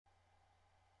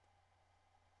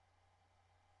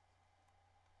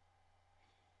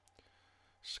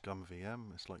Scum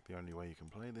VM. It's like the only way you can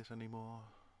play this anymore.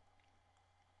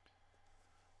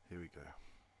 Here we go.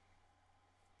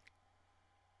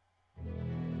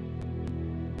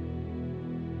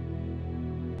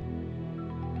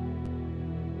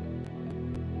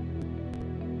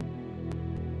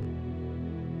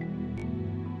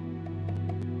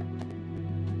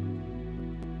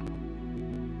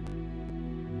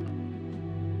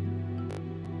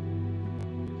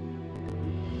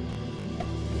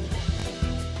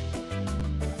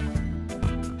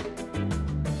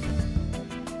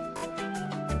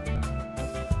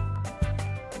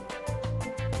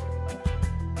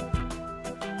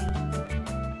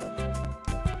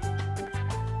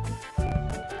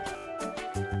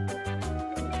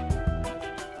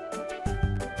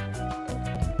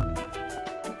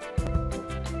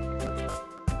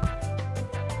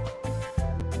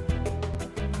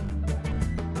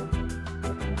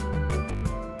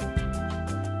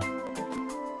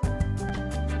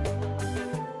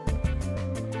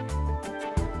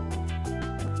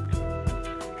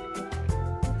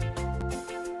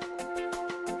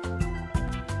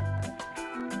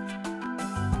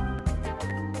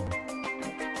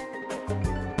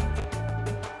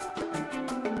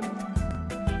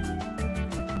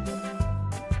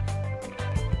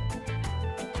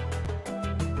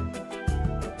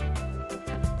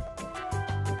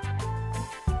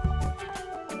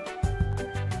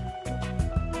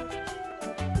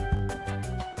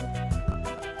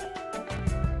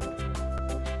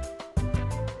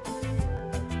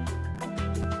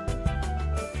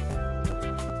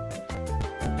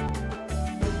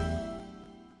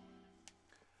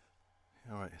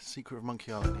 Secret of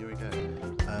Monkey Island, here we go.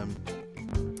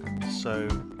 So,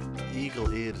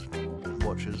 eagle-eared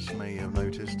watchers may have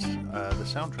noticed the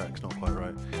soundtrack's not quite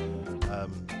right.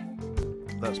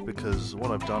 That's because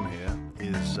what I've done here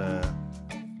is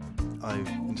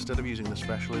instead of using the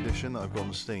special edition that I've got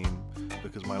on Steam,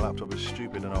 because my laptop is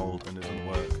stupid and old and it doesn't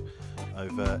work,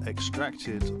 I've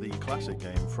extracted the classic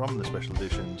game from the special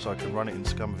edition so I can run it in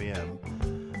Scum VM.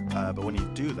 But when you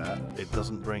do that, it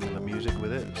doesn't bring the music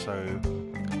with it, so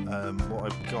what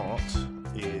I've got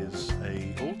is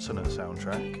a alternate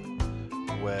soundtrack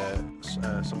where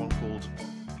someone called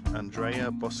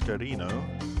Andrea Boscarino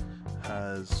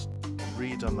has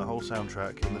redone the whole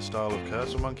soundtrack in the style of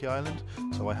Curse of Monkey Island,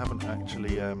 so I haven't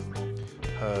actually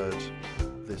heard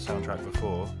this soundtrack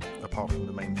before, apart from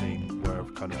the main theme, where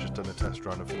I've kind of just done a test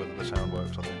run of whether the sound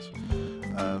works on this.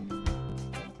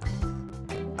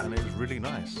 And it was really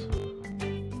nice.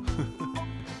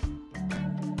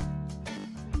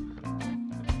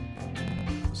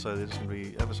 So this is going to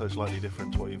be ever so slightly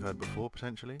different to what you've heard before,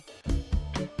 potentially.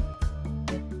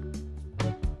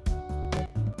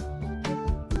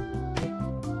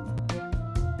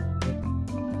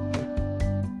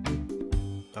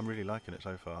 I'm really liking it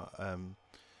so far.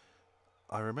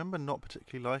 I remember not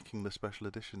particularly liking the special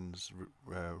editions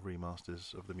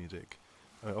remasters of the music.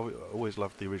 I always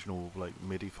loved the original like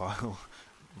MIDI file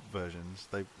versions.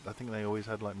 I think they always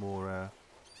had like more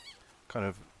kind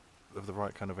of the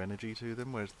right kind of energy to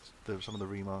them, whereas some of the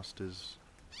remasters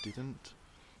didn't.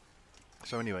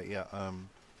 So anyway, yeah,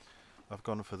 I've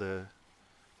gone for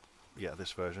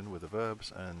this version with the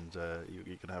verbs, and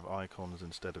you can have icons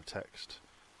instead of text.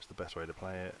 It's the best way to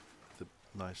play it. The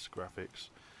nice graphics.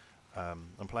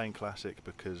 I'm playing classic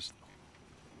because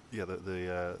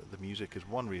the music is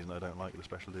one reason I don't like the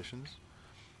special editions.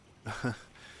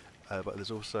 But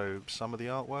there's also some of the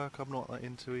artwork I'm not that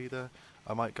into either.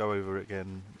 I might go over it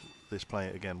again, play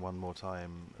it again one more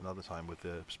time, another time with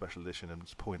the special edition, and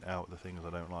just point out the things I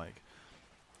don't like.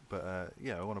 But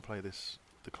yeah, I want to play this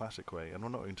the classic way, and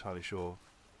I'm not entirely sure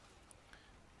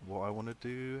what I want to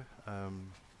do.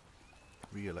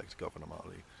 Re-elect Governor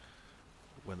Marley.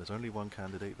 When there's only one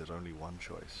candidate, there's only one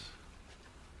choice.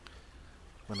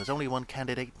 When there's only one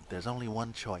candidate, there's only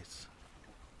one choice.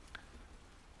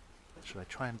 Should I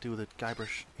try and do the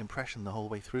Guybrush impression the whole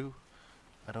way through?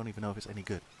 I don't even know if it's any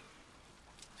good.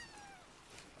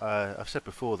 I've said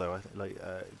before though,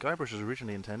 Guybrush was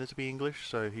originally intended to be English,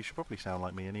 so he should probably sound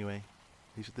like me anyway.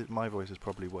 My voice is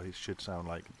probably what he should sound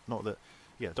like. Not that,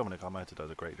 yeah, Dominic Armato does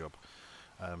a great job.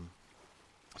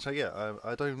 So yeah,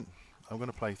 I'm going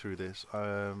to play through this.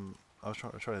 I was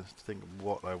trying to think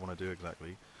what I want to do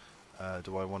exactly. I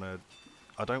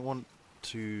don't want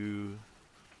to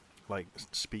like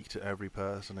speak to every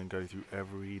person and go through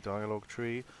every dialogue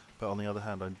tree, but on the other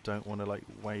hand, I don't want to like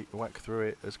whack through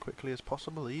it as quickly as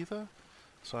possible either.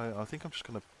 So I think I'm just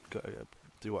going to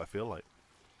do what I feel like.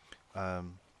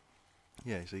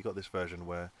 Yeah, so you got this version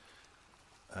where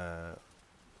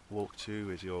walk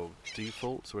 2 is your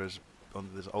default, whereas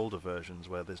there's older versions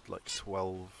where there's like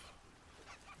 12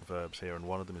 verbs here, and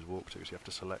one of them is walk to, so you have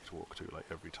to select walk to like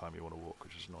every time you want to walk,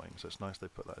 which is annoying. So it's nice they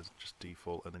put that as just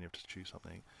default, and then you have to choose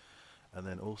something. And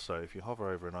then also, if you hover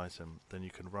over an item, then you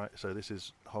can write. So this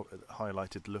is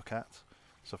highlighted look at.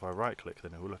 So if I right click,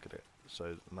 then it will look at it.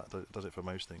 So that does it for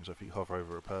most things. So if you hover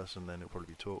over a person, then it'll probably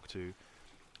be talk to.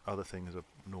 Other things are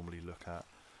normally look at.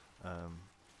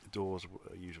 Doors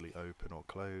are usually open or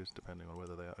closed, depending on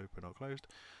whether they are open or closed.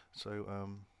 So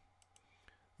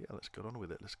yeah, let's get on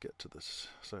with it. Let's get to this.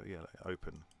 So yeah,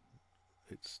 open.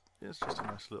 It's just a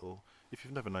nice little. If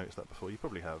you've never noticed that before, you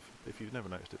probably have. If you've never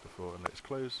noticed it before, and let's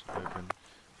close, open,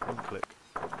 one click.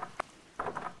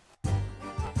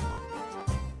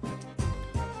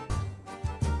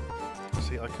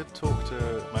 See, I could talk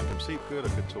to Magnum Seepgood, I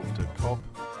could talk to Cobb,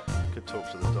 I could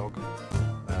talk to the dog.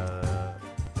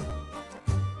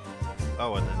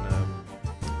 Oh, and then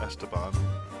Esteban.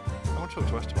 I want to talk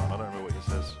to Esteban. I don't remember what he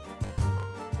says.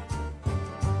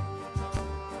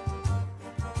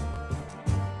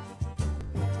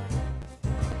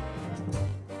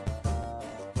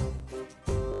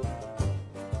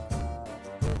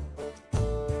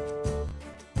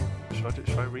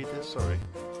 Should I read this? Sorry.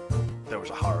 There was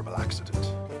a horrible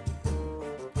accident.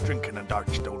 Drinking and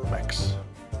darts don't mix.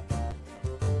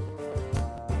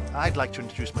 I'd like to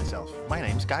introduce myself. My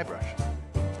name's Guybrush.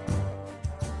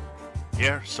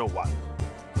 Here, so what?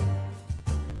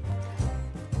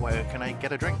 Where can I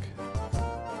get a drink?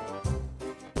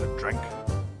 A drink?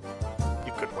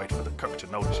 You could wait for the cook to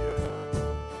notice you.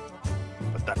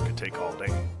 But that could take all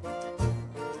day.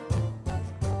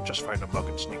 Just find a mug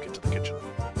and sneak into the kitchen.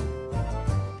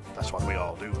 That's what we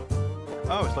all do.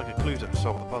 Oh, it's like a clue to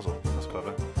solve the puzzle. That's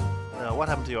clever. What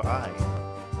happened to your eye?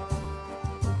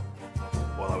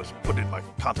 Well, I was putting in my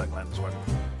contact lens when...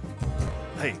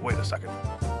 Hey, wait a second.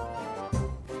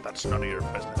 That's none of your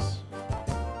business.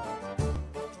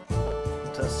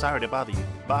 So sorry to bother you.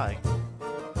 Bye.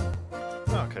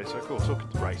 Okay, so cool. Talking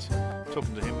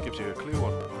to him gives you a clue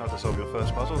on how to solve your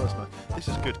first puzzle. That's nice. This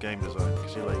is good game design,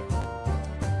 because you're like...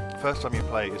 First time you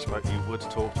play, it's like you would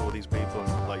talk to all these people,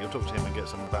 and like you'll talk to him and get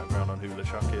some background on who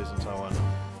LeChuck is and so on.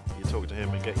 You talk to him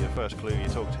and get your first clue. You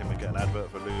talk to him and get an advert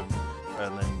for Loom,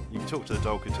 and then you can talk to the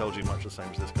dog who tells you much the same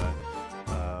as this guy.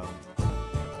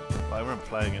 I remember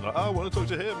playing it like, oh, I want to talk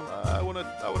to him. I want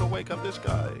to wake up this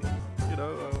guy. You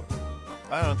know,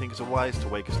 I don't think it's wise to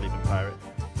wake a sleeping pirate.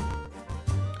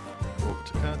 Walk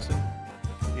to Curtain.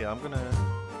 Yeah, I'm gonna.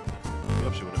 You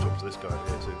obviously want to talk to this guy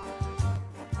here too.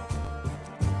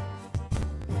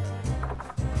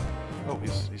 Oh,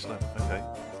 he's left. Okay,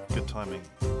 good timing.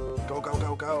 Go, go,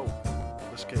 go, go!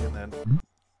 Let's get in then.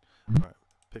 Right,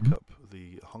 pick up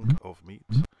the hunk of meat.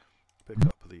 Pick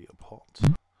up the pot.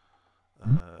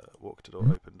 Walk to door,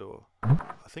 open door.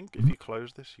 I think if you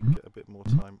close this, you get a bit more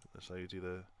time. So you do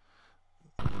the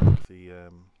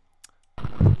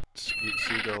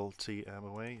seagull TM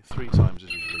away. 3 times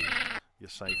is usually your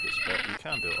safest bet. You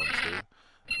can do it on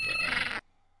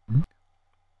 2.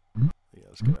 But, yeah,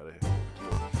 let's get out of here.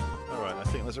 Alright, I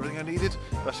think that's everything I needed.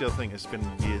 That's the other thing, it's been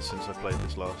years since I played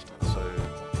this last, so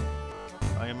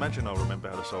I imagine I'll remember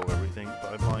how to solve everything,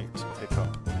 but I might pick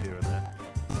up here and there.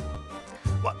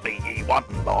 What be ye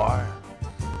wantin', boy?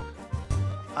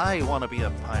 I want to be a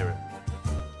pirate.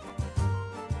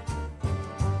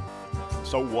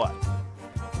 So what?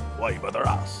 Why bother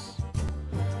us?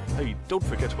 Hey, don't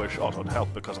forget we're short on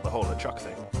health because of the whole LeChuck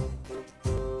thing.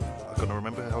 I'm gonna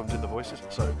remember how I'm doing the voices.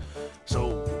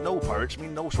 So no pirates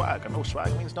mean no swag, and no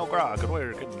swag means no grog, and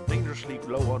we're getting dangerously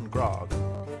low on grog.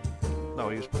 No,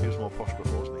 he was more posh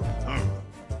before, wasn't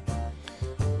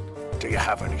he? Do you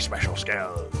have any special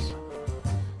skills?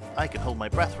 I can hold my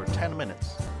breath for 10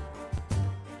 minutes.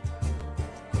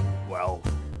 Well,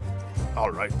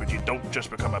 alright, but you don't just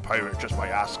become a pirate just by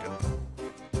asking.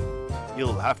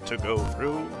 You'll have to go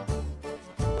through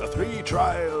the 3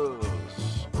 trials.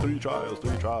 3 trials.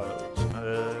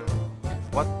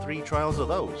 What 3 trials are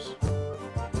those?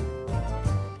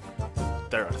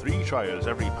 There are 3 trials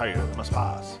every pirate must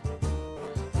pass.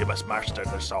 You must master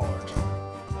the sword,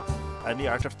 and the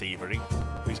art of thievery.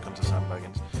 Please come to Sam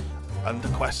Baggins. And the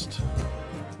quest.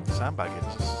 Sam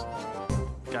Baggins is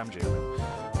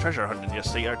Gamgee. Treasure hunting, you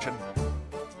sea urchin.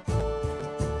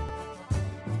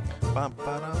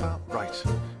 Right.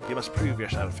 You must prove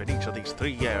yourself in each of these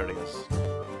 3 areas.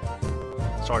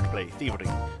 Swordplay, thievery,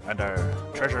 and our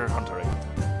treasure hunting.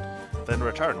 Then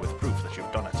return with proof that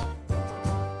you've done it.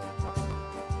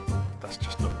 That's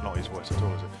just not his voice at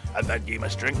all, is it? And then you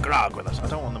must drink grog with us. I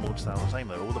don't want them all to sound the same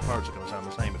though. All the pirates are going to sound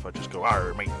the same if I just go,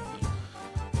 arr, mate.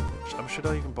 Should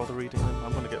I even bother reading them?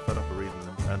 I'm going to get fed up of reading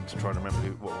them. mind to try and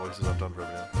remember what voices I've done for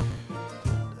everyone.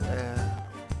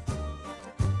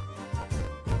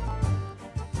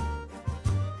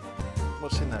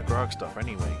 What's in that grog stuff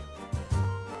anyway?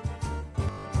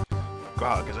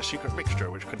 Grog is a secret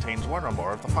mixture which contains one or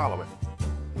more of the following: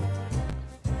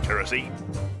 kerosene,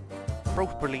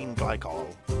 propylene glycol,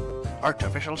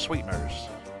 artificial sweeteners,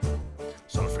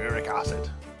 sulfuric acid,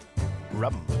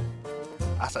 rum,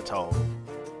 acetone,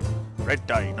 red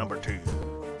dye number 2,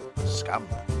 scum,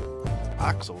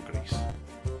 axle grease,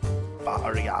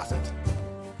 battery acid,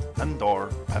 and or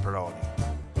pepperoni.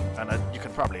 And you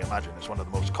can probably imagine it's one of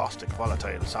the most caustic,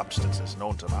 volatile substances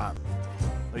known to man.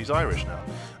 He's Irish now.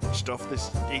 Stuff this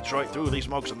eats right through these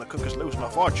mugs and the cook is losing a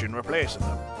fortune replacing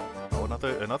them. Oh,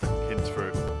 another hint for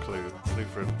a clue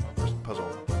for a puzzle.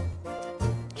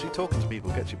 See, talking to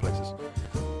people gets you places.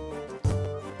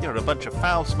 You're a bunch of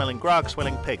foul-smelling,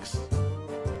 grog-swilling pigs.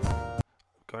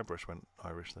 Guybrush went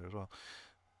Irish there as well.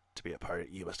 To be a pirate,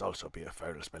 you must also be a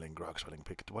foul-smelling, grog-swilling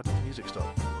pig. Why did the music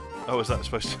stop? Oh, is that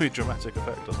supposed to be dramatic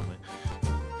effect or something?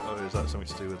 Oh, is that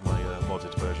something to do with my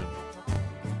modded version?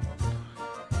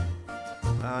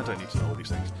 I don't need to know all these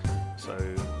things. So,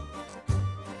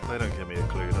 they don't give me a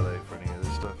clue, do they, for any of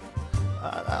this stuff?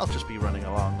 I'll just be running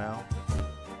along now.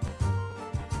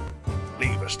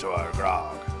 Leave us to our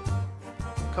grog.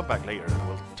 Come back later and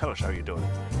we'll tell us how you're doing.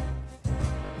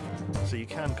 So you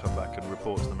can come back and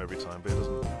report to them every time, but it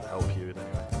doesn't help you in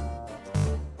any way.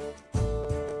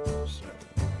 So,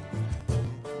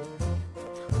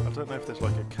 I don't know if there's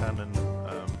like a canon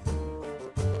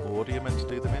order you're meant to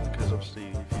do them in, because obviously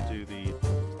if you do the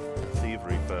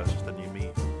thievery first, then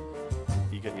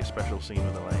you get your special scene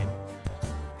with Elaine.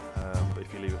 But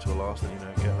if you leave it till last, then you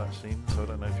don't get that scene. So I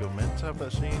don't know if you're meant to have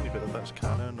that scene, if that's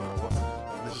canon or what.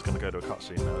 This is going to go to a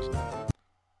cutscene now, isn't it?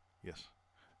 Yes.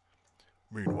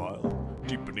 Meanwhile,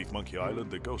 deep beneath Monkey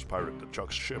Island, the ghost pirate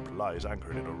LeChuck's ship lies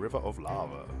anchored in a river of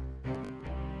lava.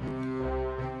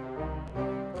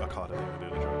 I can't even do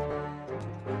the joke.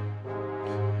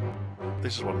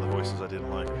 This is one of the voices I didn't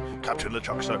like. Captain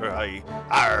LeChuck, sir,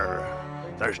 Arr!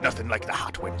 There's nothing like the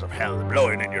hot winds of hell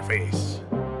blowing in your face.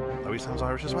 Oh, he sounds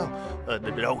Irish as well.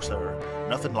 No, sir,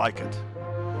 nothing like it.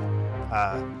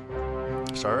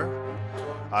 Sir?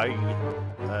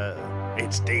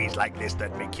 It's days like this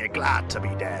that make you glad to be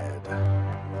dead.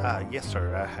 Yes,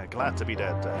 sir, glad to be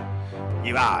dead.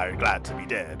 You are glad to be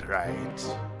dead,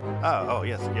 right? Oh,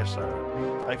 yes,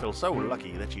 sir. I feel so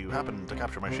lucky that you happened to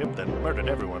capture my ship, then murdered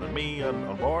everyone and me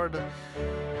on board.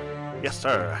 Yes,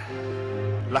 sir.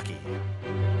 Lucky.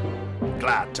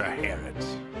 Glad to hear it.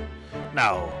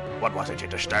 Now, what was it you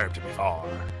disturbed me for?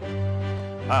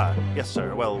 Yes,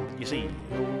 sir. Well, you see,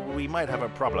 we might have a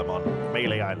problem on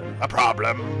Melee Island. A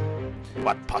problem?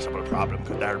 What possible problem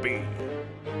could there be?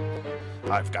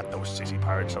 I've got those sissy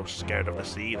pirates so scared of the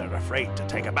sea they're afraid to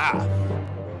take a bath.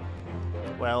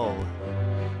 Well,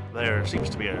 there seems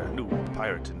to be a new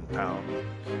pirate in town.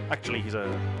 Actually, he's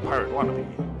a pirate wannabe.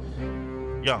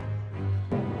 Young.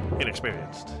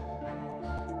 Inexperienced.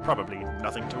 Probably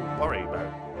nothing to worry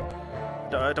about.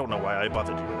 I don't know why I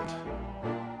bothered you with it.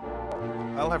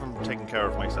 I'll have him taken care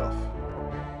of myself.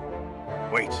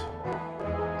 Wait.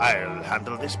 I'll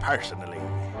handle this personally.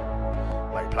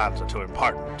 My plans are too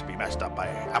important to be messed up by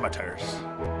amateurs.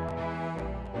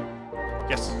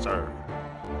 Yes, sir.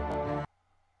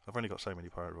 I've only got so many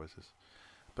pirate voices.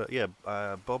 But yeah,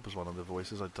 Bob was one of the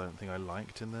voices I don't think I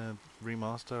liked in the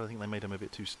remaster. I think they made him a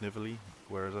bit too snivelly,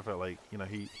 whereas I felt like, you know,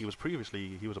 he was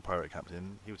a pirate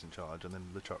captain, he was in charge, and then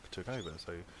LeChuck took over,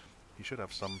 so he should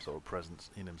have some sort of presence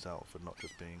in himself and not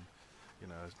just being, you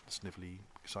know, a snivelly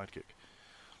sidekick.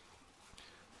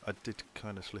 I did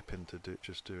kind of slip into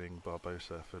just doing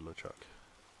Barbossa for LeChuck.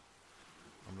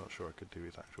 I'm not sure I could do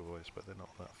his actual voice, but they're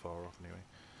not that far off anyway.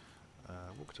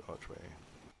 Walk to Archway.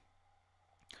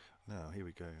 Now, here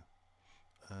we go.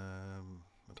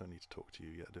 I don't need to talk to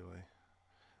you yet, do I?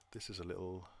 This is a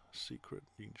little secret.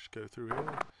 You can just go through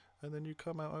here, and then you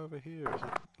come out over here. It's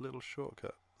a little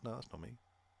shortcut. No, that's not me.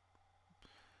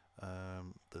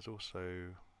 There's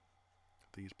also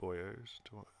these boyos.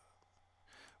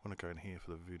 I want to go in here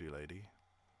for the voodoo lady.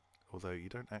 Although you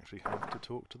don't actually have to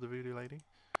talk to the voodoo lady.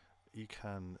 You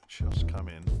can just come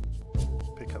in,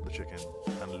 pick up the chicken,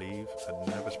 and leave, and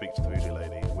never speak to the voodoo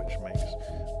lady, which makes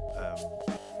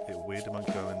it weird among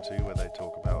going to where they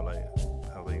talk about like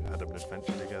how they had an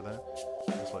adventure together.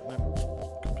 It's like,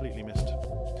 no, completely missed.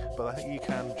 But I think you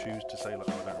can choose to say like,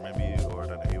 oh, I don't remember you, or I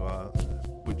don't know who you are,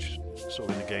 which sort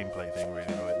of is a gameplay thing,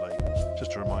 really, right? Like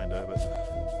just a reminder. But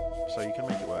so you can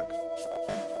make it work.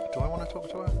 Do I want to talk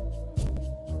to her,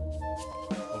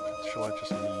 or shall I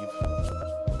just leave?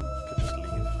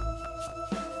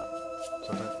 So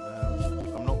I don't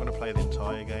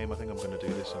vampire game. I think I'm going to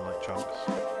do this in like chunks.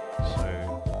 So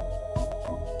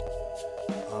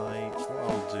what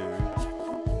I'll do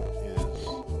is,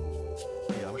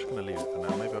 yeah, I'm just going to leave it for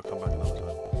now. Maybe I'll come back another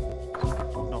time.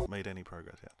 I've not made any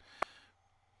progress yet.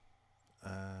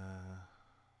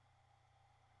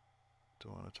 Do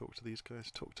I want to talk to these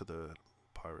guys? Talk to the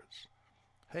pirates.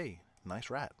 Hey, nice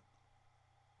rat.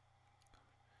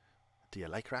 Do you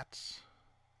like rats?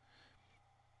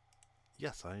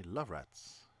 Yes, I love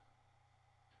rats.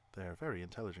 They're very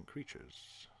intelligent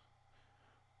creatures.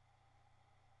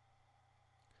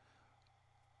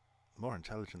 More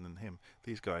intelligent than him.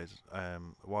 These guys, a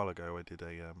while ago I did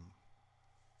a,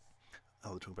 oh,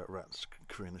 they're talking about rats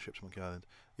crewing the ships on Monkey Island.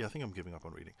 Yeah, I think I'm giving up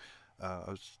on reading.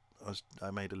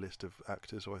 I made a list of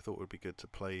actors who I thought would be good to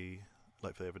play,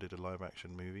 like if they ever did a live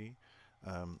action movie.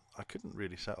 I couldn't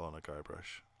really settle on a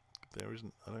Guybrush. There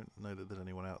isn't. I don't know that there's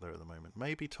anyone out there at the moment.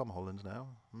 Maybe Tom Holland now.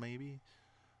 Maybe.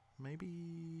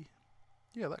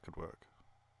 Yeah, that could work.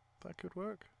 That could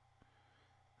work.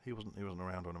 He wasn't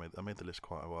around when I made the list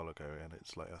quite a while ago, and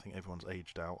it's like I think everyone's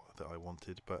aged out that I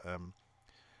wanted, but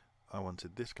I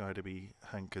wanted this guy to be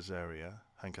Hank Azaria.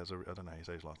 I don't know his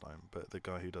last name, but the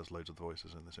guy who does loads of the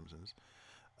voices in The Simpsons.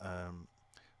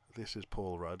 This is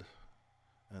Paul Rudd,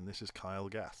 and this is Kyle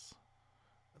Gass.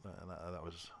 That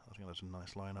was, I think that was a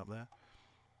nice line up there.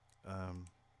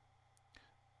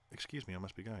 Excuse me, I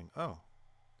must be going. Oh,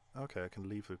 okay, I can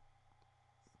leave the...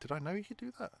 Did I know you could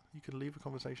do that? You could leave a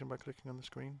conversation by clicking on the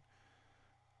screen?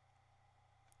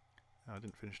 Oh, I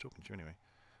didn't finish talking to you anyway.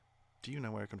 Do you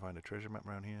know where I can find a treasure map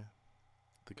around here?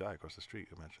 The guy across the street,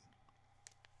 imagine.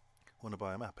 Want to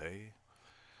buy a map, eh?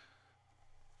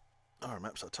 Our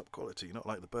maps are top quality, not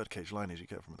like the birdcage liners you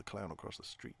get from the clown across the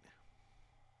street.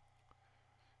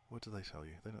 What do they sell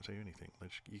you? They don't sell you anything.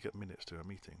 You get minutes to a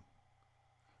meeting.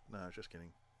 No, just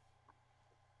kidding.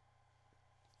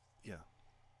 Yeah.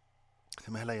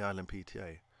 The Melee Island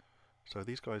PTA. So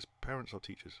these guys, parents or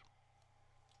teachers?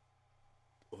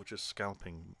 Or just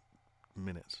scalping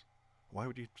minutes? Why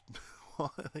would you...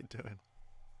 What are they doing?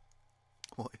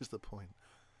 What is the point?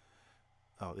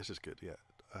 Oh, this is good, yeah.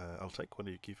 I'll take one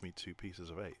of you, give me 2 pieces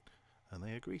of 8. And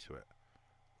they agree to it.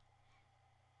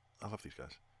 I love these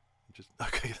guys.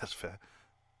 Okay, that's fair.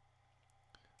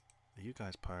 Are you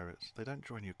guys pirates? They don't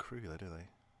join your crew, though, do they?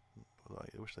 Well,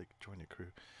 I wish they'd join your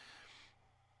crew.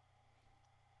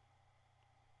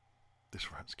 This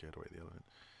rat scared away the elephant.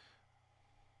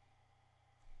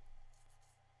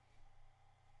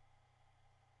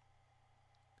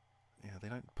 Yeah, they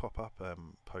don't pop up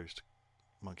post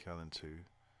Monkey Island 2.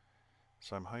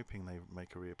 So I'm hoping they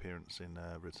make a reappearance in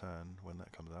Return when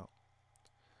that comes out.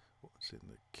 What's in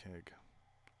the keg?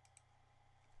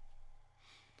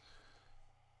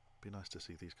 Be nice to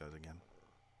see these guys again.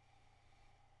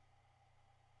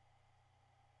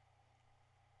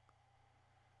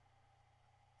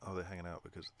 Oh, they're hanging out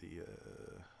because the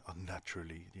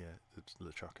unnaturally, yeah, it's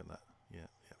LeChuck and that. Yeah,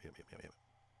 yep.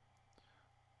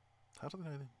 How do they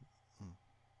know?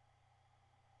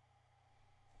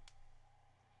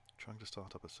 Trying to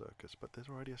start up a circus, but there's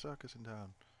already a circus in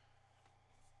town.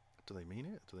 Do they mean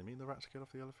it? Do they mean the rats get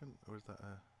off the elephant, or is that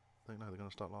they know they're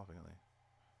going to start laughing, aren't they?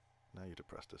 Now you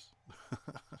depressed us.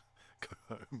 Go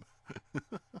home.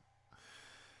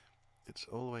 It's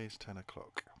always 10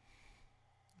 o'clock.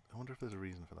 I wonder if there's a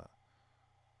reason for that.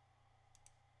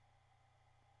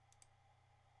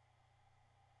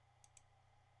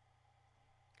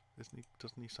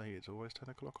 Doesn't he say it's always 10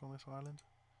 o'clock on this island?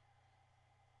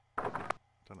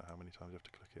 Don't know how many times you have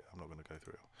to click it. I'm not going to go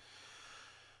through it.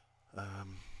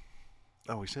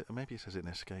 Oh, maybe it says in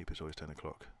Escape it's always 10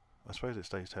 o'clock. I suppose it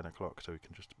stays 10 o'clock so we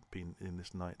can just be in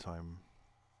this nighttime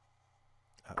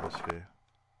atmosphere.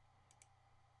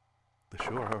 There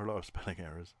sure are a lot of spelling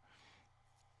errors.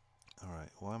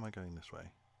 Alright, why am I going this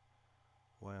way?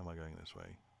 Why am I going this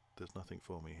way? There's nothing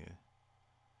for me here.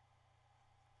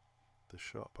 The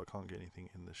shop, I can't get anything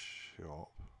in the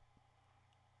shop.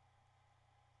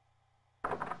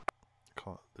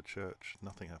 The church,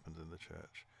 nothing happens in the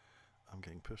church. I'm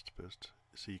getting pushed,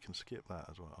 so you can skip that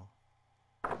as well.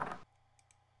 So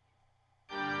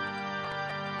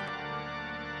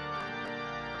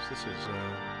this is, so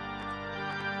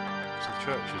the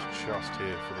church is just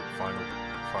here for the final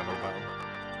battle.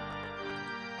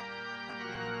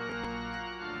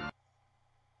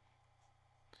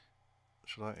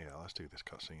 Should I? Yeah, let's do this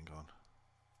cutscene. Gone.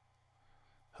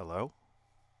 Hello?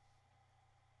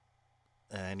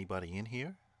 Anybody in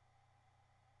here?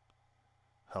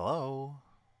 Hello?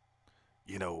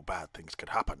 You know, bad things could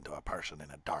happen to a person in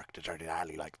a dark, deserted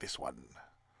alley like this one.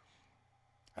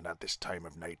 And at this time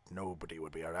of night, nobody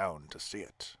would be around to see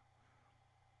it.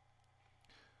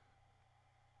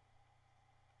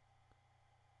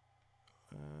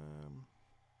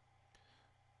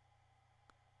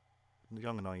 The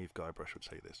young and naive Guybrush would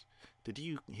say this. Did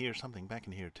you hear something back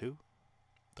in here too?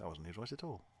 That wasn't his voice at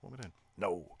all. What am I doing?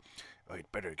 No,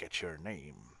 I'd better get your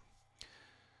name.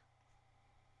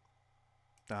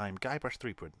 I'm Guybrush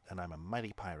Threepwood, and I'm a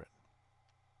mighty pirate.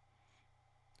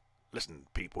 Listen,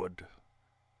 Peepwood.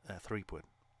 Threepwood.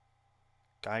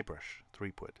 Guybrush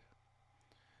Threepwood.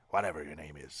 Whatever your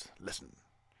name is, listen.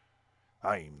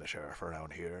 I'm the sheriff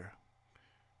around here.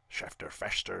 Shefter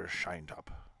Fester Shinetop.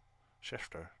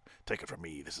 Shefter, take it from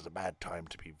me, this is a bad time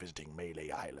to be visiting Melee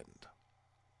Island.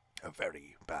 A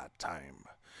very bad time.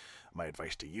 My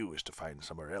advice to you is to find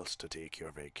somewhere else to take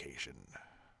your vacation.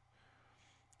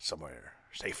 Somewhere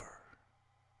safer.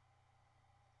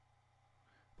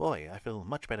 Boy, I feel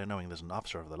much better knowing there's an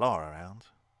officer of the law around.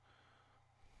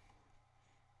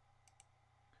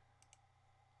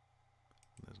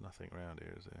 There's nothing around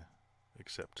here, is there?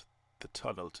 Except the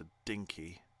tunnel to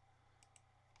Dinky.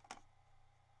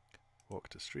 Walk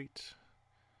to street.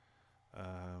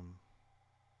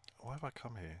 Why have I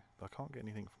come here? I can't get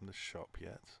anything from the shop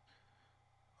yet.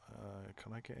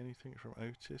 Can I get anything from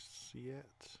Otis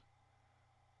yet?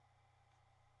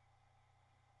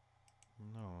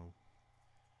 No.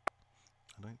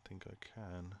 I don't think I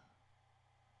can.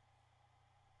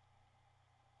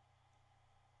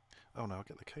 Oh no, I'll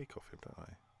get the cake off him, don't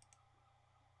I?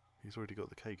 He's already got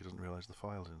the cake, he doesn't realise the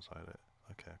file's inside it.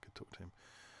 Okay, I could talk to him.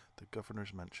 The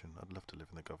governor's mansion. I'd love to live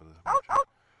in the governor's mansion.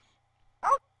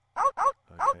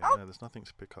 Okay, no, there's nothing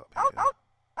to pick up here.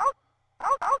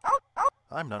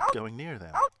 I'm not going near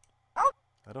them.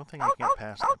 I don't think I can get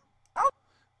past them.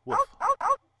 Woof.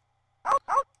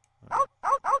 Right.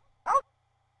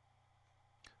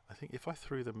 I think if I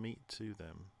threw the meat to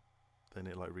them, then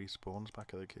it like respawns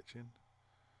back at the kitchen.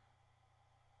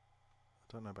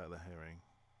 I don't know about the herring.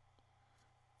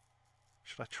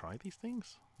 Should I try these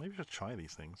things? Maybe I should try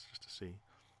these things just to see.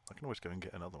 I can always go and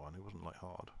get another one. It wasn't like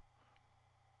hard.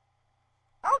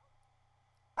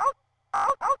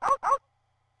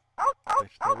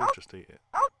 They will just eat it.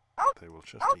 They will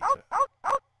just eat it.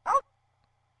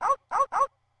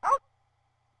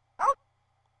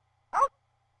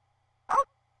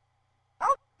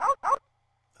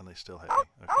 And they still hate me.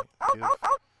 Okay,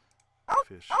 give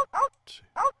fish to...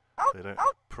 They don't...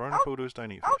 Piranha poodles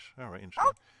don't eat fish. Alright,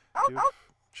 interesting. Give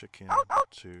chicken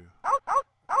to...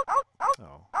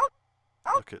 Oh.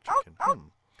 Look at chicken.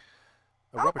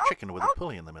 A rubber chicken with a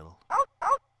pulley in the middle.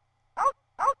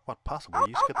 What possible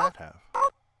use could that have?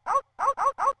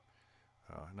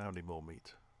 Oh, now I need more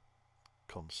meat.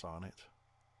 Consarn it.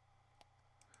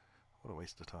 What a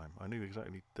waste of time. I knew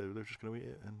exactly they were just going to eat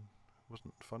it and it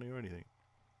wasn't funny or anything.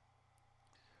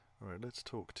 Alright, let's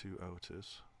talk to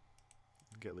Otis.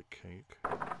 Get the cake.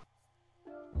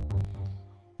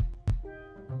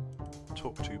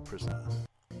 Talk to prisoner.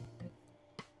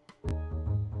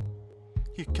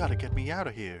 You gotta get me out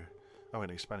of here. Oh, wait,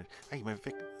 no, Spanish. Hey, my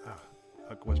Vic.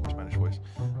 Oh, where's my Spanish voice?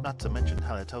 Not to mention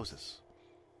halitosis.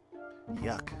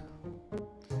 Yuck.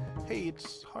 Hey,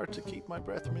 it's hard to keep my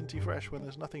breath minty fresh when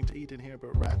there's nothing to eat in here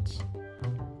but rats.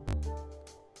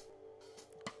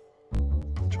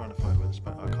 I'm trying to find where the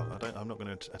Spanish. I'm not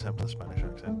going to attempt the Spanish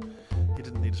accent. He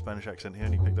didn't need a Spanish accent. He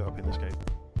only picked it up in this game.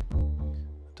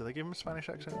 Do they give him a Spanish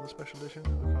accent in the special edition? I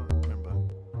can't remember.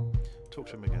 Talk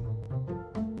to him again.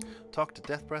 Talk to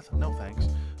Death Breath? No thanks.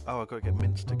 Oh, I've got to get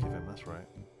mints to give him, that's right.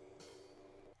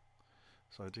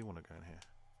 So I do want to go in here.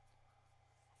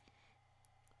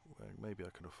 Well, maybe I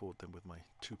can afford them with my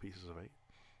 2 pieces of 8.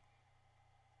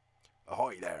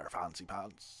 Ahoy there, fancy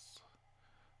pants!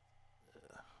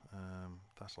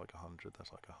 That's like 100,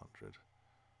 that's like 100.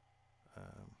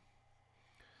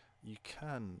 You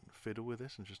can fiddle with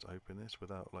this and just open this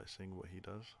without like seeing what he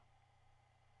does.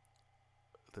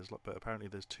 There's but apparently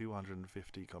there's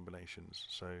 250 combinations,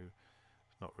 so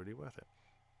it's not really worth it.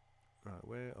 Right,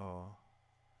 where are...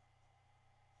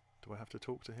 Do I have to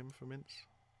talk to him for mints?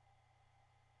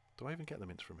 Do I even get the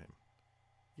mints from him?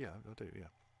 Yeah, I do, yeah.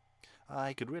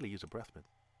 I could really use a breath mint.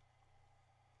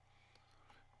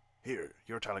 Here,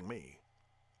 you're telling me.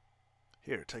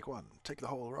 Here, take one. Take the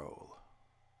whole roll.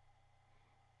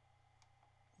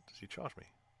 Does he charge me?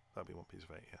 That'd be 1 piece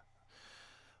of 8, yeah.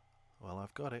 Well,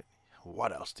 I've got it.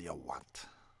 What else do you want?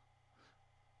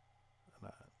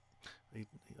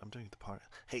 I'm doing the part.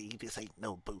 Hey, this ain't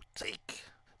no boutique.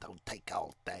 Don't take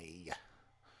all day.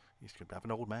 He's going to have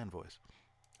an old man voice.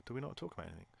 Do we not talk about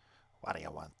anything? What do you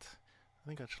want? I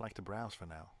think I'd just like to browse for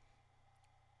now.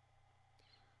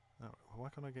 Oh, why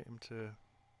can't I get him to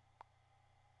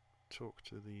talk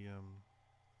to the...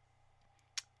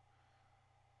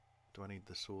 Do I need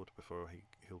the sword before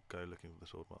he'll go looking for the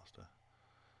sword master?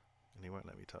 And he won't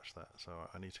let me touch that, so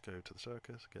I need to go to the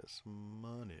circus, get some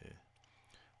money.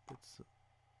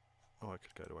 Oh, I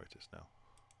could go to Otis now.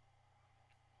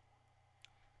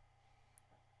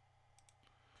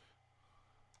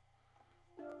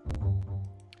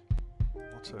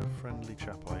 What a friendly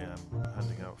chap I am,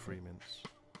 handing out free mints.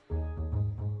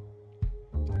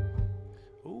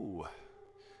 Ooh,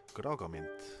 grog mint.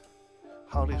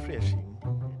 How refreshing.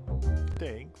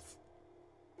 Thanks.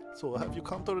 So, have you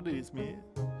come to release me?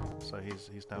 So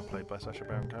he's now played by Sacha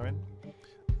Baron Cohen,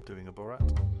 doing a Borat.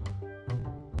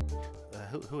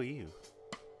 Who are you?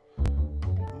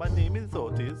 My name is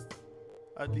Otis.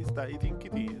 At least I think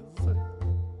it is.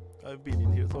 I've been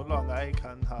in here so long I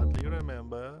can hardly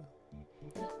remember.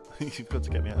 You've got to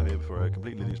get me out of here before I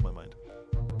completely lose my mind.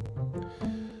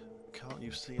 Can't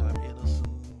you see I'm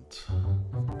innocent?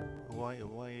 Why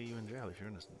are you in jail if you're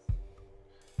innocent?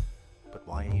 But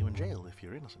why are you in jail if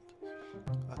you're innocent?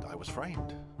 I was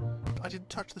framed. I didn't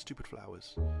touch the stupid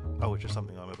flowers. Oh, it's just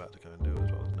something I'm about to go and do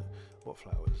as well, isn't it? What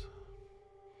flowers?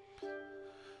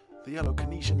 The yellow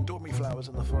Canesian dormy flowers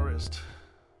in the forest.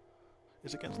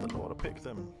 It's against the law to pick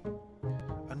them.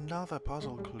 Another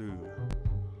puzzle clue.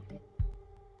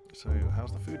 So,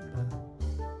 how's the food in there?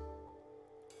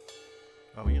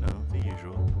 Oh, you know, the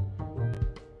usual.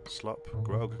 Slop,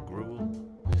 grog, gruel,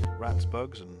 rats,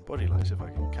 bugs, and body lice if I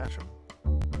can catch them.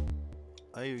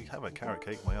 I have a carrot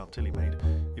cake my Aunt Tilly made,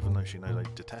 even though she knows I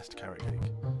detest carrot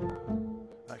cake.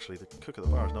 Actually, the cook at the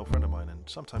bar is an old friend of mine, and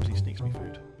sometimes he sneaks me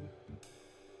food.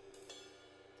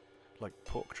 Like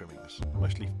pork trimmings,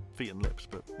 mostly feet and lips,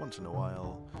 but once in a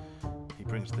while he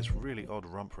brings this really odd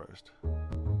rump roast.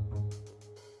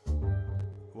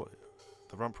 What?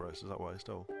 The rump roast, is that what I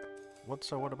stole?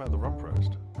 What about the rump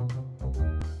roast?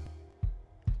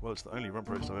 Well, it's the only rump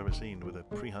roast I've ever seen with a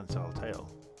prehensile tail.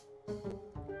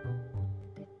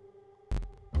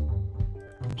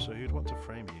 So who'd want to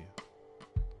frame you?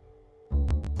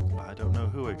 I don't know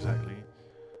who exactly.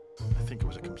 I think it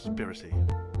was a conspiracy.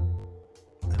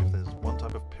 And if there's one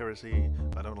type of piracy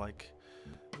I don't like,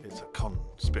 it's a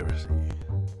conspiracy.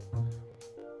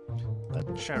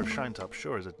 That Sheriff Shinetop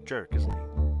sure is a jerk, isn't he?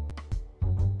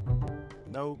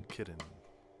 No kidding.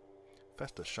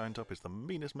 Festus Shinetop is the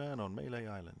meanest man on Melee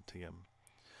Island, TM.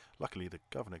 Luckily, the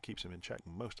governor keeps him in check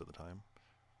most of the time.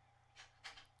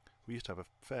 We used to have a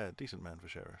fair, decent man for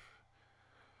sheriff.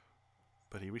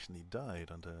 But he recently died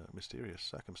under mysterious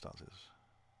circumstances.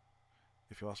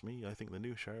 If you ask me, I think the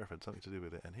new sheriff had something to do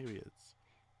with it, and here he is.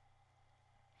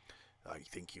 I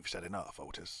think you've said enough,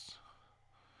 Otis.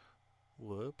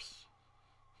 Whoops.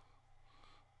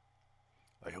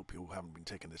 I hope you haven't been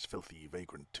taking this filthy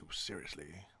vagrant too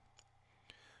seriously.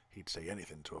 He'd say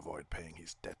anything to avoid paying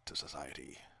his debt to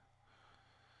society.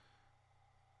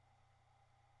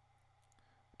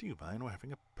 Do you mind we're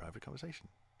having a private conversation?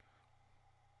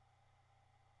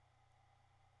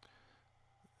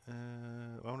 I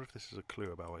wonder if this is a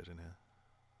clue about what's in here.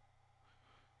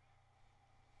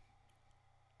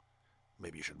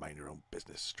 Maybe you should mind your own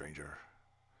business, stranger.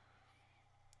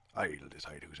 I'll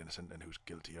decide who's innocent and who's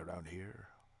guilty around here.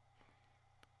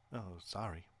 Oh,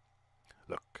 sorry.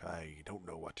 Look, I don't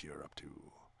know what you're up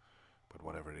to, but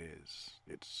whatever it is,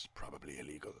 it's probably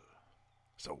illegal.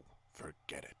 So,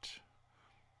 forget it.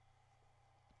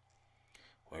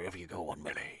 Wherever you go on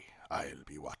Melee, I'll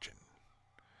be watching.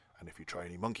 And if you try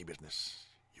any monkey business,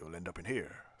 you'll end up in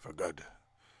here, for good.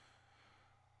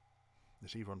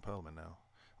 Is he Ron Perlman now?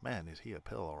 Man, is he a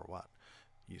pill or what?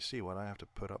 You see what I have to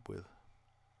put up with?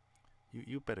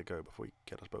 You better go before you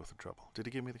get us both in trouble. Did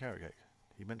he give me the carrot cake?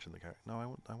 He mentioned the carrot.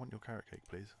 No, I want your carrot cake,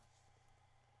 please.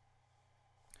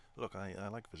 Look, I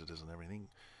like visitors and everything,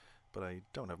 but I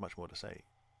don't have much more to say.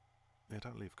 Yeah,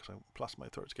 don't leave, plus my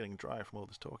throat's getting dry from all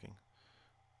this talking.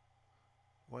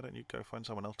 Why don't you go find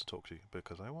someone else to talk to?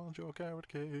 Because I want your carrot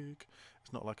cake.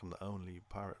 It's not like I'm the only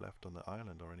pirate left on the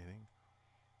island or anything.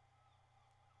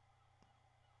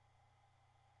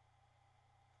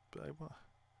 But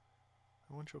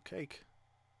I want your cake.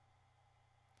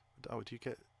 Oh, do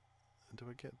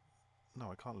I get... No,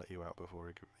 I can't let you out before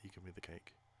you give me the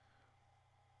cake.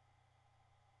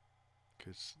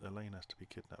 Because Elaine has to be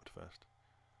kidnapped first.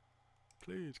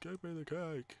 Please, give me the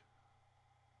cake.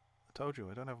 I told you,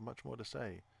 I don't have much more to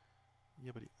say.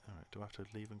 Yeah, but... Alright, do I have to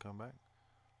leave and come back?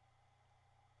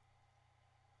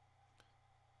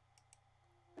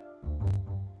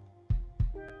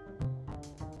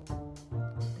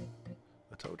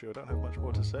 I told you, I don't have much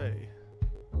more to say.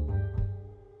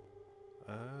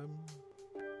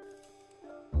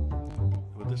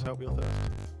 Would this help your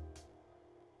thirst?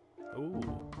 Ooh.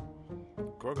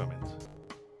 Grogomint.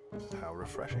 How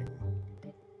refreshing.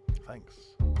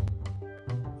 Thanks.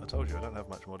 I told told you, I don't have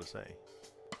much more to say.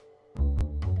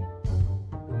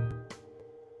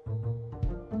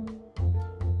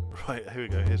 Right, here we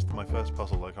go. Here's my first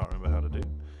puzzle I can't remember how to do.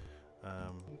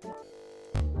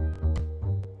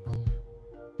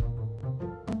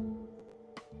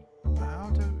 How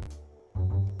do...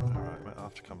 Alright, I'll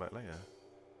have to come back later.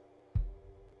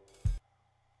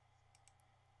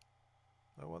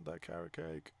 I want that carrot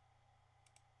cake.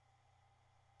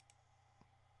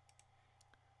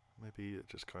 Maybe it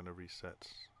just kind of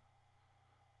resets.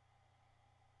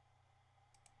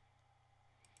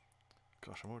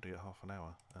 Gosh, I'm already at half an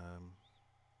hour.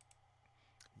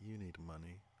 You need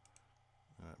money.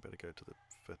 Alright, better go to the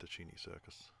fettuccine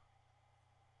circus.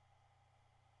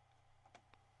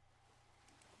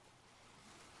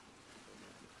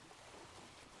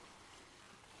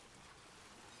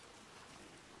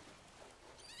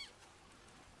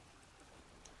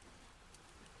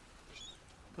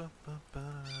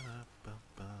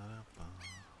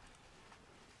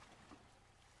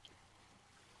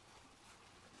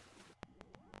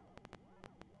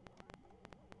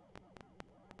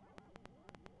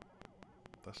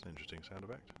 That's an interesting sound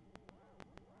effect.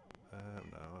 No,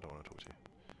 I don't want to talk to you.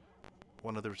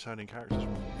 One of the returning characters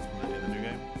in the new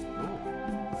game.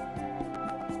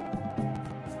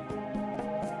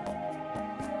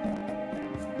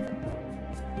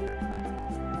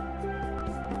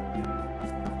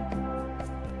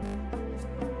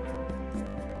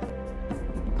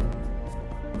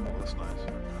 Oh, that's nice.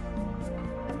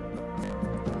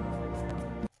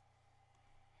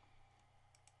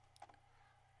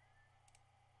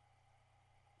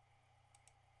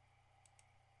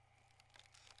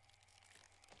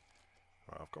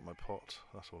 Right, I've got my pot.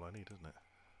 That's all I need, isn't it?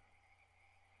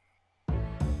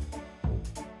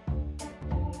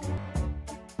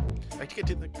 I get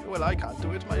in the... Well, I can't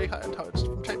do it. My hand hurts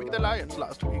from taming the lions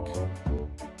last week.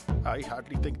 I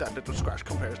hardly think that little scratch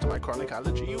compares to my chronic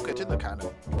allergy. You get in the cannon.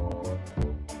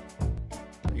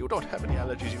 You don't have any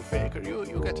allergies, you faker. You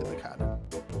get in the cannon.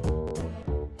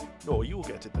 No, you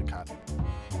get in the cannon.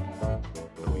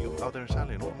 No, you... Oh, there's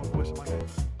Italian. What's my name?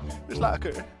 There's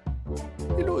Lacker.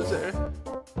 You loser.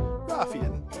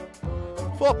 Ruffian.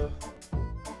 Fop.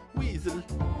 Weasel.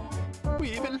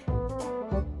 Weevil.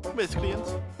 Miscreant.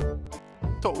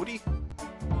 Toady.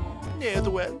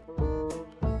 Ne'er-do-well.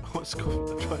 What's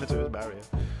I'm trying to do is Mario.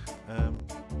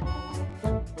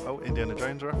 Oh, Indiana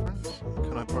Jones reference.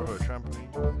 Can I borrow a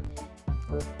trampoline?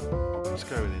 Let's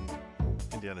go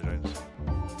with Indiana Jones.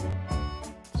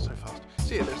 So fast.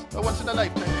 See, there's a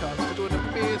once-in-a-lifetime chance to do an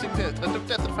amazing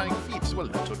death-defying feat. Well,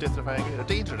 not so death-defying, a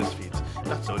dangerous feat.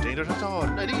 Not so dangerous at all,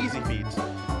 an easy feat.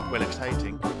 Well,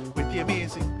 exciting, with the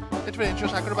amazing,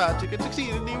 adventurous, acrobatic, and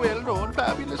exceedingly well-known,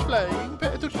 fabulous flying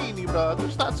Fettuccine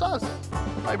brothers. That's us.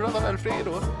 My brother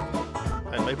Alfredo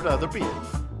and my brother Ben.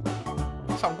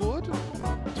 Sound good?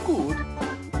 It's good.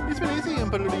 It's very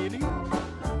simple, really.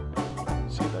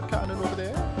 See that cannon over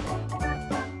there?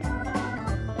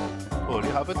 All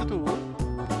you have to do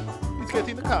is get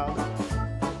in the car,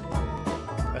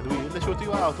 and we'll shoot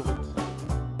you out of it.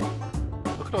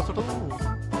 Across the room.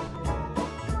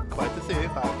 Quite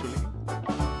safe, actually.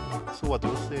 So what do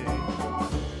you say?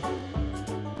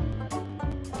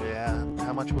 Yeah,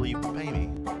 how much will you pay me?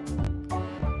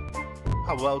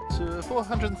 How about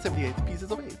 478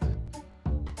 pieces of 8?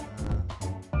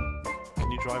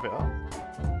 Can you drive it up?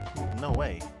 No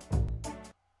way.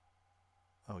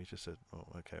 Oh, you just said... Oh,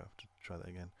 okay, I'll have to try that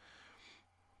again.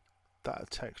 That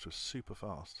text was super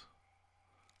fast.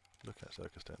 Look at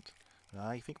circus tent.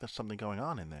 I think there's something going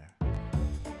on in there.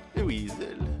 A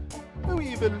weasel. A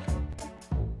weevil.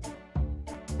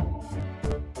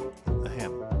 A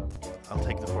him. I'll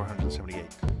take the 478.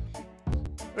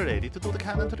 Ready to do the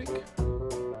cannon trick?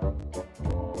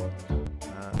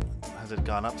 Has it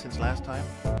gone up since last time?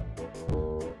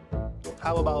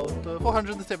 How about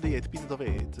 478 pieces of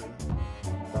 8?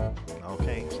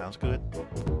 Okay, sounds good.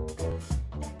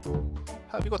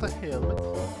 Have you got a helmet?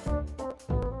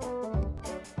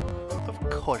 Of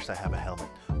course I have a helmet.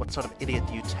 What sort of idiot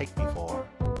do you take me for?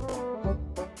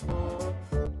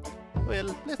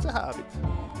 Well, let's have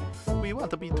it. We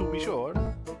want to be sure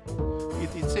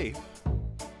it is safe.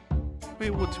 We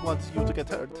would want you to get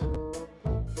hurt.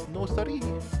 No sorry.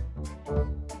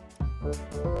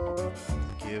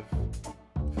 Give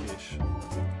fish.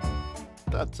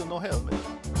 That's a no helmet.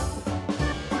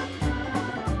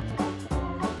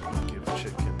 Give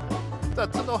chicken.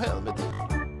 That's a no helmet.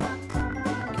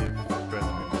 Give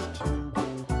breakfast.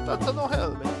 That's a no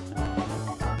helmet.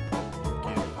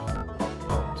 Give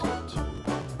pot.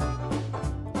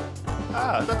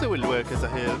 Ah, that will work as a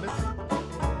helmet.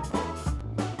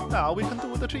 Now we can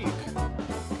do the trick.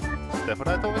 Step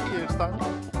right over here, son.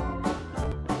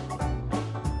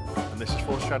 And this is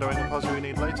foreshadowing a puzzle we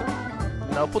need later.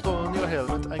 Now put on your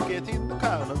helmet and get in the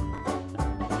cannon.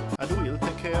 And we'll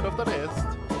take care of the rest.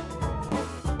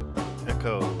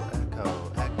 Echo,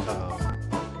 echo, echo.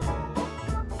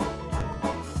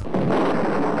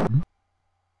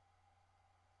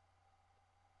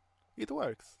 It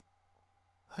works.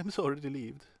 I'm so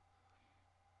relieved.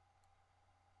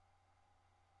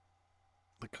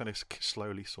 They kind of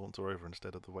slowly saunter over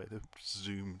instead of the way they've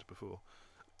zoomed before.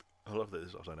 I love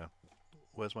this. I don't know.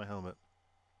 Where's my helmet?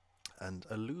 And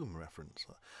a loom reference.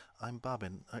 I'm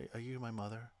Bobbin. Are you my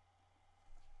mother?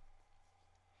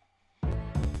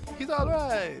 He's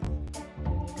alright!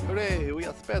 Hooray! We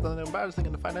are spared an embarrassing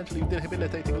and financially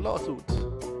debilitating lawsuit.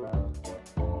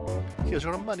 Here's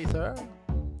your money, sir.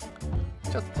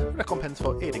 Just recompense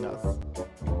for aiding us.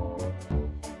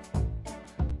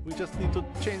 We just need to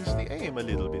change the aim a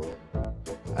little bit.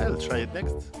 I'll try it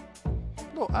next.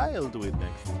 No, I'll do it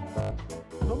next.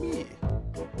 No me.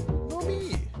 No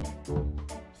me.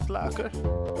 Slacker.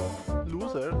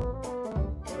 Loser.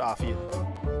 Raffian.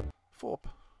 Fop.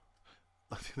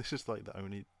 I think this is like the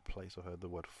only place I've heard the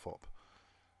word fop.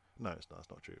 No, it's not. It's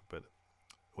not true. But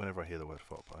whenever I hear the word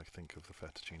fop, I think of the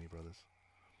Fettuccine brothers.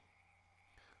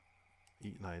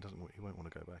 No, he doesn't. He won't want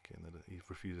to go back in. He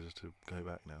refuses to go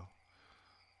back now.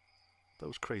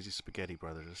 Those crazy spaghetti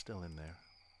brothers are still in there.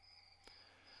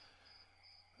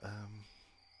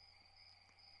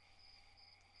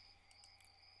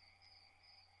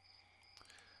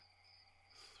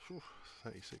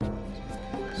 36 minutes.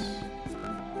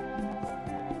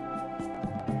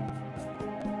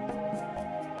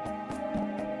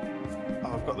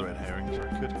 Oh, I've got the red herrings. I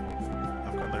could.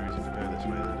 I've got no reason to go this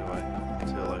way, though, do I?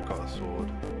 Until I've got a sword.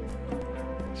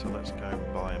 So let's go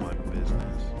and buy my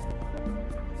business.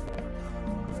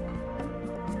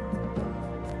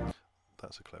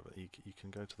 That's a clever. You can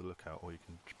go to the lookout, or you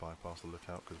can just bypass the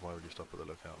lookout. Because why would you stop at the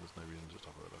lookout? There's no reason to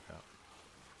stop at the lookout.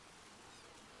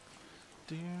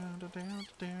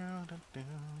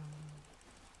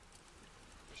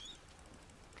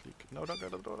 Click. No, don't go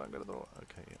to the door. Don't go to the door.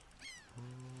 Okay. Yeah.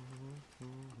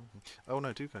 Oh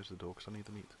no, do go to the door because I need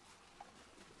the meat.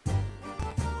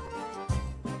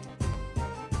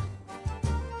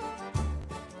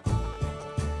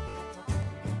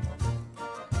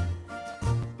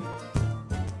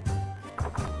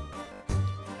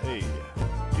 Hey,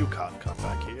 you can't come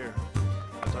back here.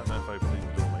 I don't know if opening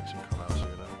the door makes him come out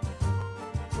sooner,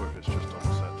 or if it's just on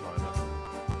a set timer.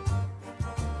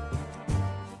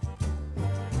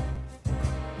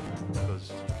 Because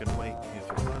you can wait here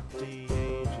for bloody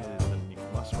ages, and you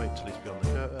must wait till he's beyond the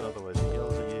curtain, otherwise he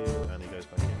yells at you, and he goes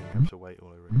back in, and you have to wait all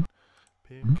over again.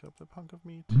 Pick up the hunk of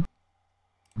meat.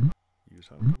 Use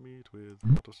hunk of meat with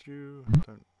water stew,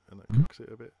 and that cooks it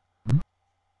a bit.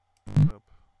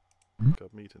 Pick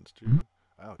up meat and stew.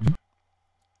 Ouch.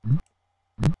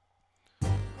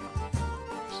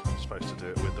 I'm supposed to do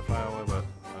it with the flour, but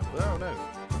oh no.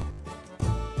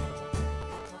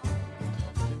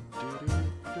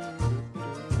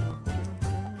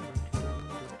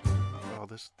 Oh,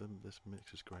 this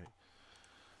mix is great.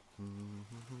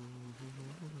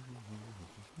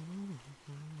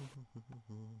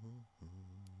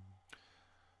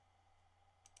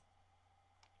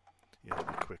 You have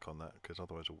to be quick on that, because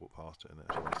otherwise we'll walk past it and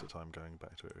it's a waste of time going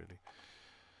back to it, really.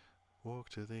 Walk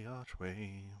to the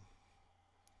archway.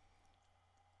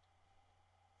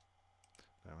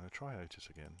 Now I'm going to try Otis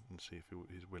again and see if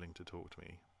he's willing to talk to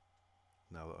me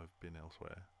now that I've been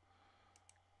elsewhere.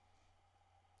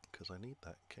 Because I need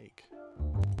that cake.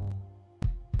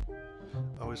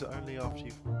 Oh, is it only after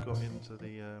you've got into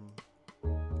the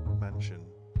mansion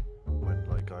when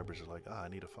like Guybrush is like, I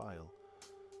need a file?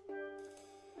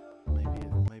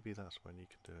 Maybe that's when you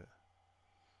can do it.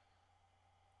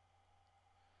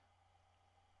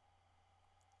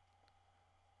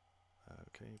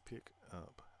 Okay, pick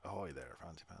up. Oh, hi there,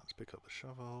 fancy pants. Pick up the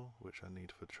shovel, which I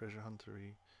need for treasure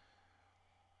huntery,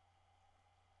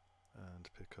 and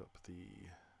pick up the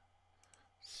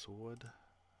sword,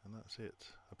 and that's it.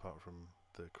 Apart from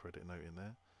the credit note in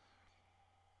there.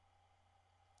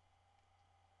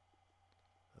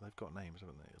 And they've got names,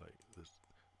 haven't they? Like there's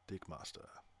Digmaster.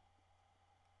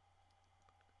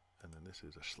 And then this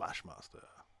is a Slash Master.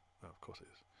 Well, of course it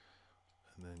is.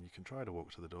 And then you can try to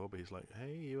walk to the door, but he's like,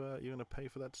 hey, you gonna pay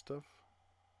for that stuff?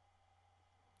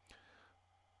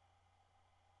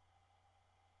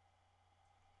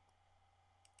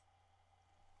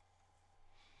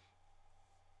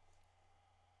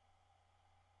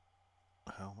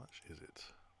 How much is it?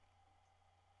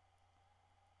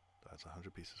 That's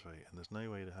 100 pieces of 8, and there's no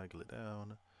way to haggle it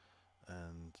down.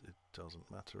 And it doesn't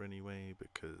matter anyway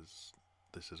because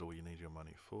this is all you need your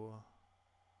money for,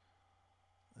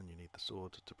 and you need the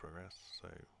sword to progress, so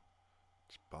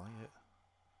just buy it.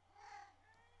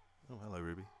 Oh, hello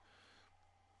Ruby.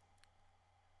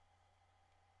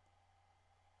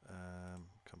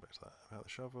 Come back to that about the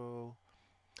shovel.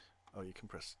 Oh, you can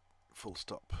press full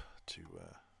stop to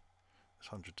there's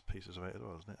hundreds of pieces of it as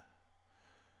well, isn't it?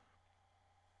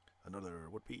 Another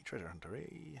would-be treasure hunter,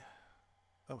 eh?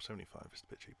 Oh, 75 is a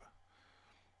bit cheaper.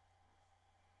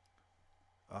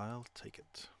 I'll take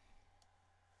it.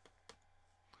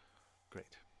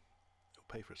 Great. It'll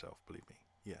pay for itself, believe me.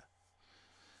 Yeah.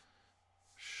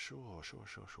 Sure.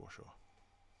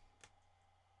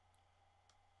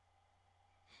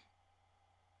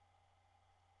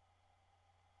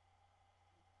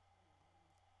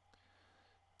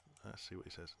 Let's see what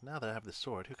he says. Now that I have the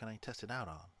sword, who can I test it out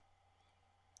on?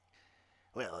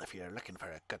 Well, if you're looking for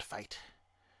a good fight,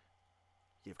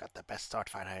 you've got the best sword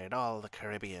fighter in all the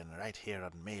Caribbean right here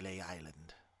on Melee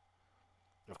Island.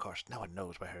 Of course, no one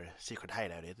knows where her secret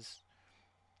hideout is.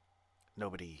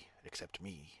 Nobody except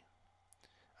me.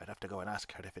 I'd have to go and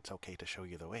ask her if it's okay to show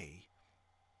you the way.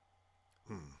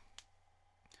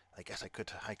 I guess I could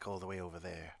hike all the way over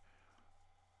there.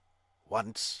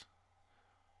 Once.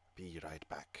 Be right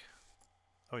back.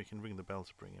 Oh, you can ring the bell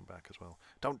to bring him back as well.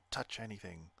 Don't touch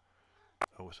anything.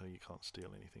 Oh, so you can't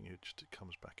steal anything. It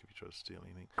comes back if you try to steal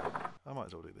anything. I might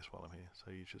as well do this while I'm here.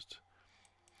 So you just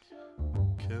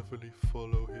carefully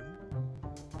follow him.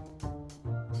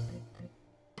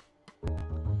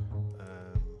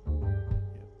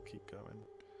 Yeah, keep going.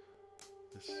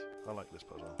 I like this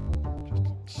puzzle.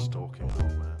 Just stalking an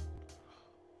old man.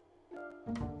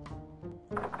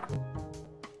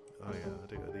 Oh yeah, I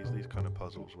do these kind of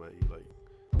puzzles where you like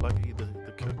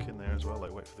the cook in there as well.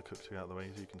 Like wait for the cook to be out of the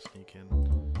way so you can sneak in.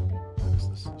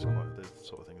 It's quite the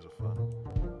sort of things are fun.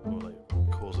 Or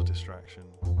like cause a distraction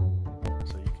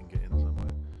so you can get in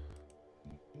somewhere.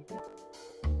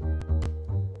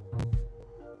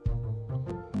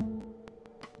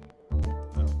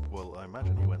 Well, I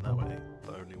imagine he went that way.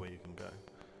 The only way you can go.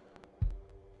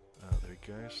 There we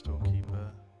go,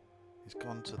 storekeeper. He's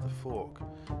gone to the fork.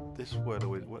 This word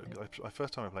always...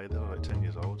 first time I played it, I was like 10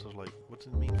 years old, so I was like, what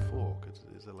does it mean fork?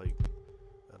 Is there like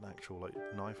an actual like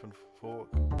knife and fork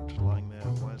just lying there?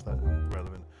 Why is that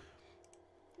relevant?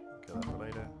 Get that for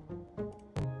later.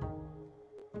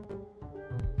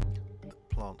 The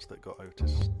plants that got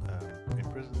Otis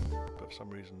imprisoned, but for some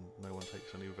reason no one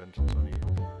takes any vengeance on you.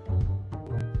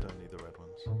 You don't need the red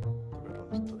ones. The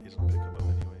red ones, he doesn't pick them up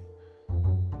anyway.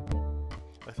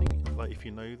 I think, like, if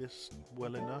you know this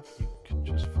well enough, you can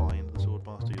just find the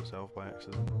Swordmaster yourself by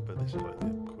accident, but this is like the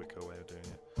quicker way of doing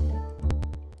it.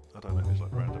 I don't know if it's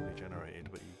like randomly generated,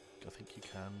 but I think you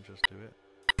can just do it.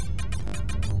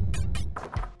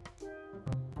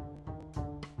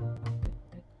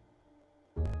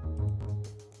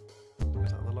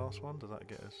 Is that the last one? Does that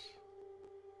get us?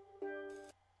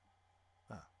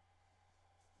 Ah.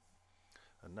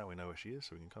 And now we know where she is,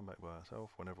 so we can come back by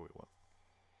ourselves whenever we want.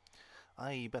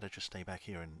 I better just stay back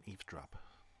here and eavesdrop.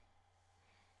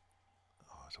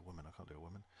 Oh, it's a woman. I can't do a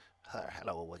woman.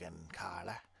 Hello again,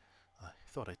 Carla. I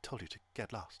thought I told you to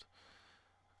get lost.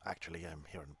 Actually, I'm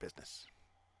here on business.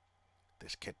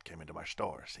 This kid came into my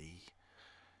store, see?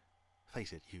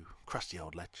 Face it, you crusty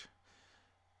old lech.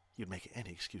 You'd make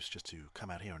any excuse just to come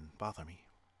out here and bother me.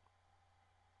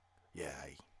 Yeah,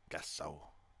 I guess so.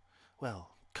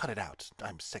 Well, cut it out.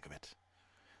 I'm sick of it.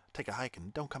 Take a hike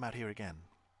and don't come out here again.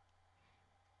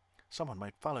 Someone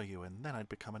might follow you, and then I'd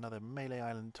become another Melee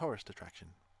Island tourist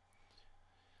attraction.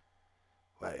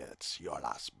 Well, it's your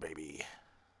loss, baby.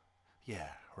 Yeah,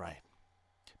 right.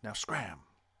 Now scram!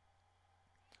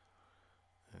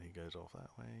 And he goes off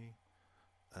that way.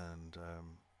 And,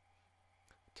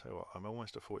 tell you what, I'm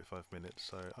almost at 45 minutes,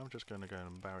 so I'm just going to go and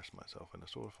embarrass myself in a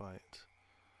sword fight.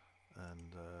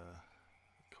 And,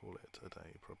 call it a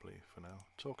day, probably, for now.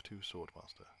 Talk to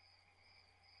Swordmaster.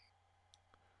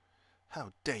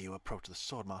 How dare you approach the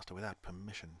Swordmaster without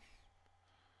permission?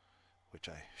 Which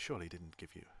I surely didn't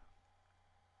give you.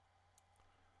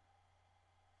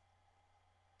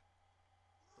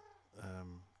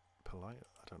 Polite?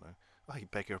 I don't know. I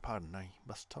beg your pardon, I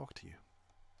must talk to you.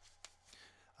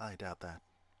 I doubt that.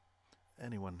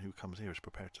 Anyone who comes here is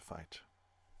prepared to fight.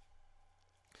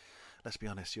 Let's be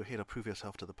honest, you're here to prove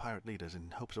yourself to the pirate leaders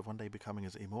in hopes of one day becoming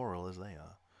as immoral as they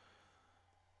are.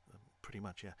 Pretty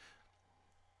much, yeah.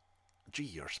 Gee,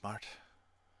 you're smart.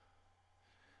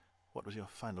 What was your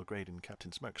final grade in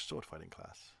Captain Smirk's sword-fighting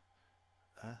class?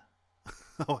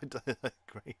 Oh, I did.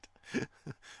 Great.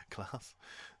 Class.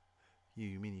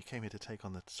 You mean you came here to take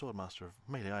on the Swordmaster of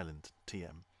Melee Island,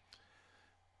 TM?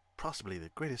 Possibly the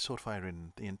greatest sword fighter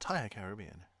in the entire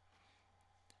Caribbean.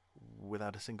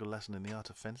 Without a single lesson in the art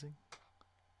of fencing?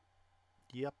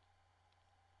 Yep.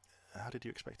 How did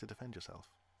you expect to defend yourself?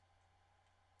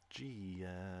 Gee,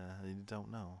 I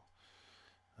don't know.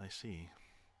 I see.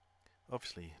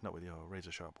 Obviously, not with your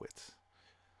razor-sharp wits.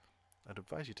 I'd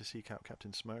advise you to seek out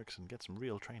Captain Smirks and get some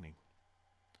real training.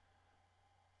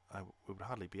 It would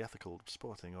hardly be ethical,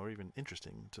 sporting, or even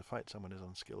interesting to fight someone as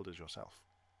unskilled as yourself.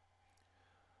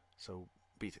 So,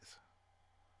 beat it.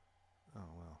 Oh,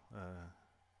 well,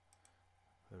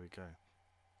 there we go.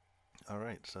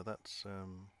 Alright, so that's,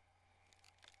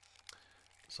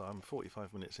 so I'm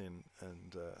 45 minutes in,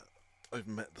 and I've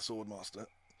met the Swordmaster.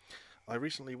 I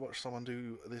recently watched someone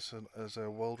do this as a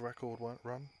world record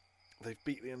run. They've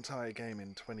beat the entire game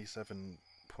in 27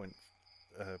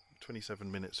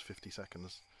 minutes 50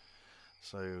 seconds.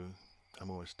 So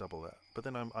I'm almost double that. But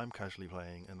then I'm casually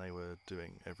playing, and they were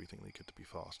doing everything they could to be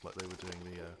fast. Like they were doing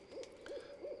the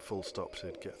full stop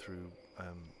to get through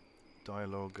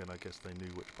dialogue, and I guess they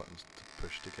knew which buttons to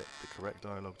push to get the correct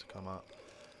dialogue to come up.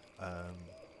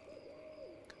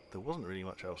 There wasn't really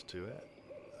much else to it.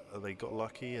 They got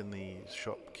lucky, and the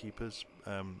shopkeepers,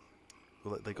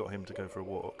 well, they got him to go for a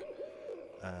walk,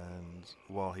 and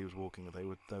while he was walking, they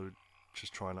were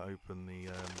just trying to open the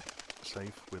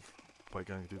safe by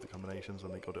going through the combinations,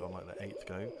 and they got it on like the 8th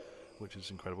go, which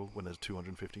is incredible when there's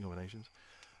 250 combinations.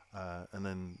 And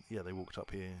then they walked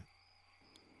up here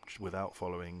without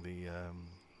following the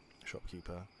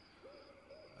shopkeeper.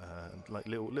 Like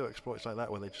little exploits like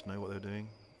that where they just know what they're doing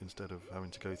instead of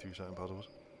having to go through certain puzzles,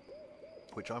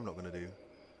 which I'm not going to do.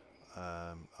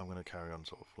 I'm going to carry on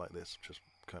sort of like this, just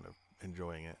kind of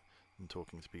enjoying it and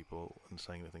talking to people and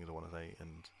saying the things I want to say,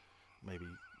 and maybe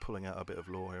pulling out a bit of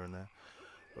lore here and there.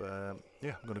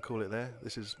 Yeah, I'm going to call it there.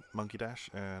 This is Monkey Dash,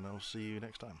 and I'll see you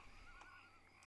next time.